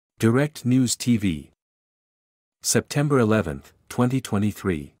Direct News TV. September 11,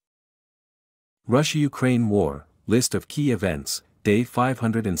 2023. Russia-Ukraine War, List of Key Events, Day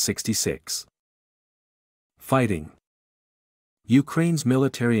 566. Fighting. Ukraine's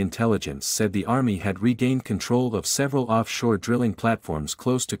military intelligence said the army had regained control of several offshore drilling platforms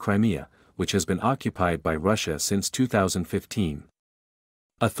close to Crimea, which has been occupied by Russia since 2015.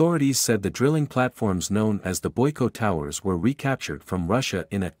 Authorities said the drilling platforms known as the Boyko Towers were recaptured from Russia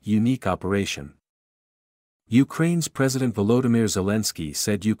in a unique operation. Ukraine's President Volodymyr Zelensky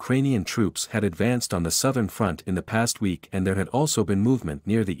said Ukrainian troops had advanced on the southern front in the past week and there had also been movement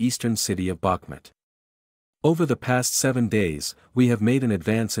near the eastern city of Bakhmut. Over the past 7 days, we have made an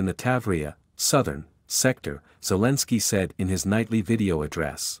advance in the Tavria, southern, sector, Zelensky said in his nightly video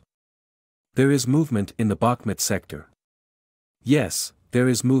address. There is movement in the Bakhmut sector. Yes, there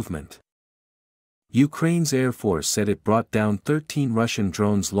is movement. Ukraine's Air Force said it brought down 13 Russian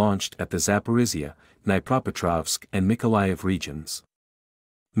drones launched at the Zaporizhia, Dnipropetrovsk and Mykolaiv regions.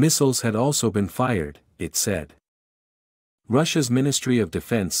 Missiles had also been fired, it said. Russia's Ministry of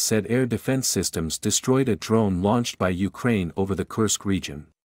Defense said air defense systems destroyed a drone launched by Ukraine over the Kursk region.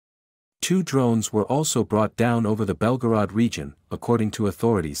 2 drones were also brought down over the Belgorod region, according to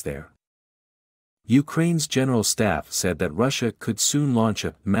authorities there. Ukraine's General Staff said that Russia could soon launch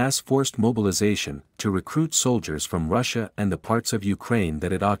a mass forced mobilization to recruit soldiers from Russia and the parts of Ukraine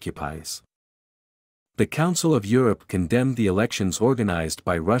that it occupies. The Council of Europe condemned the elections organized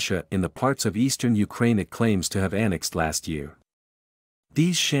by Russia in the parts of eastern Ukraine it claims to have annexed last year.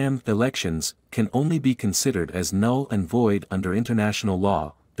 These sham elections can only be considered as null and void under international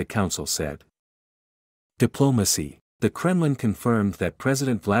law, the Council said. Diplomacy. The Kremlin confirmed that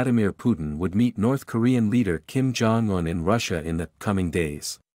President Vladimir Putin would meet North Korean leader Kim Jong-un in Russia in the coming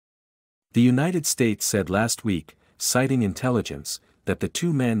days. The United States said last week, citing intelligence, that the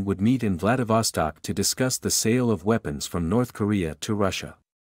two men would meet in Vladivostok to discuss the sale of weapons from North Korea to Russia.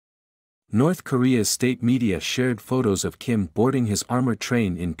 North Korea's state media shared photos of Kim boarding his armored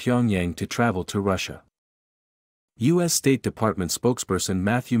train in Pyongyang to travel to Russia. U.S. State Department spokesperson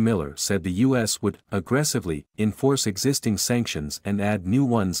Matthew Miller said the U.S. would aggressively enforce existing sanctions and add new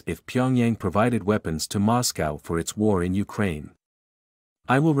ones if Pyongyang provided weapons to Moscow for its war in Ukraine.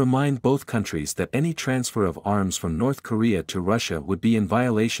 I will remind both countries that any transfer of arms from North Korea to Russia would be in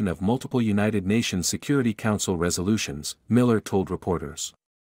violation of multiple United Nations Security Council resolutions, Miller told reporters.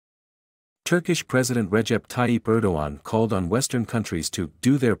 Turkish President Recep Tayyip Erdogan called on Western countries to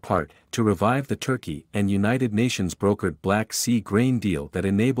do their part to revive the Turkey and United Nations brokered Black Sea grain deal that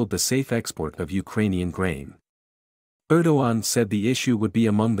enabled the safe export of Ukrainian grain. Erdogan said the issue would be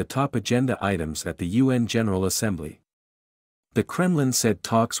among the top agenda items at the UN General Assembly. The Kremlin said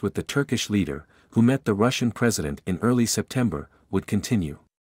talks with the Turkish leader, who met the Russian president in early September, would continue.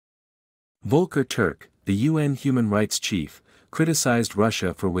 Volker Turk, the UN human rights chief, criticized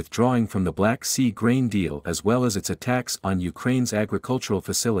Russia for withdrawing from the Black Sea grain deal as well as its attacks on Ukraine's agricultural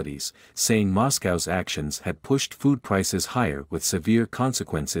facilities, saying Moscow's actions had pushed food prices higher with severe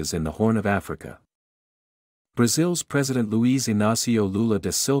consequences in the Horn of Africa. Brazil's President Luiz Inácio Lula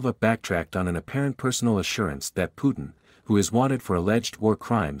da Silva backtracked on an apparent personal assurance that Putin, who is wanted for alleged war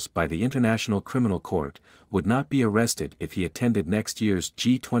crimes by the International Criminal Court, would not be arrested if he attended next year's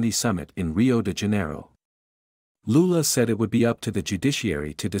G20 summit in Rio de Janeiro. Lula said it would be up to the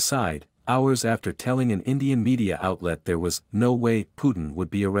judiciary to decide, hours after telling an Indian media outlet there was no way Putin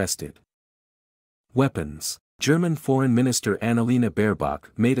would be arrested. Weapons. German Foreign Minister Annalena Baerbock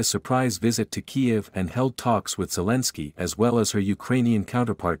made a surprise visit to Kiev and held talks with Zelensky as well as her Ukrainian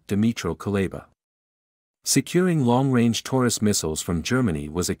counterpart Dmytro Kuleba. Securing long-range Taurus missiles from Germany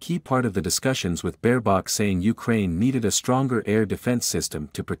was a key part of the discussions, with Baerbock saying Ukraine needed a stronger air defense system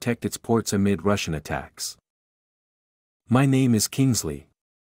to protect its ports amid Russian attacks. My name is Kingsley.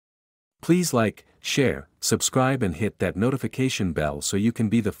 Please like, share, subscribe and hit that notification bell so you can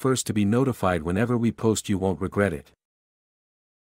be the first to be notified whenever we post. You won't regret it.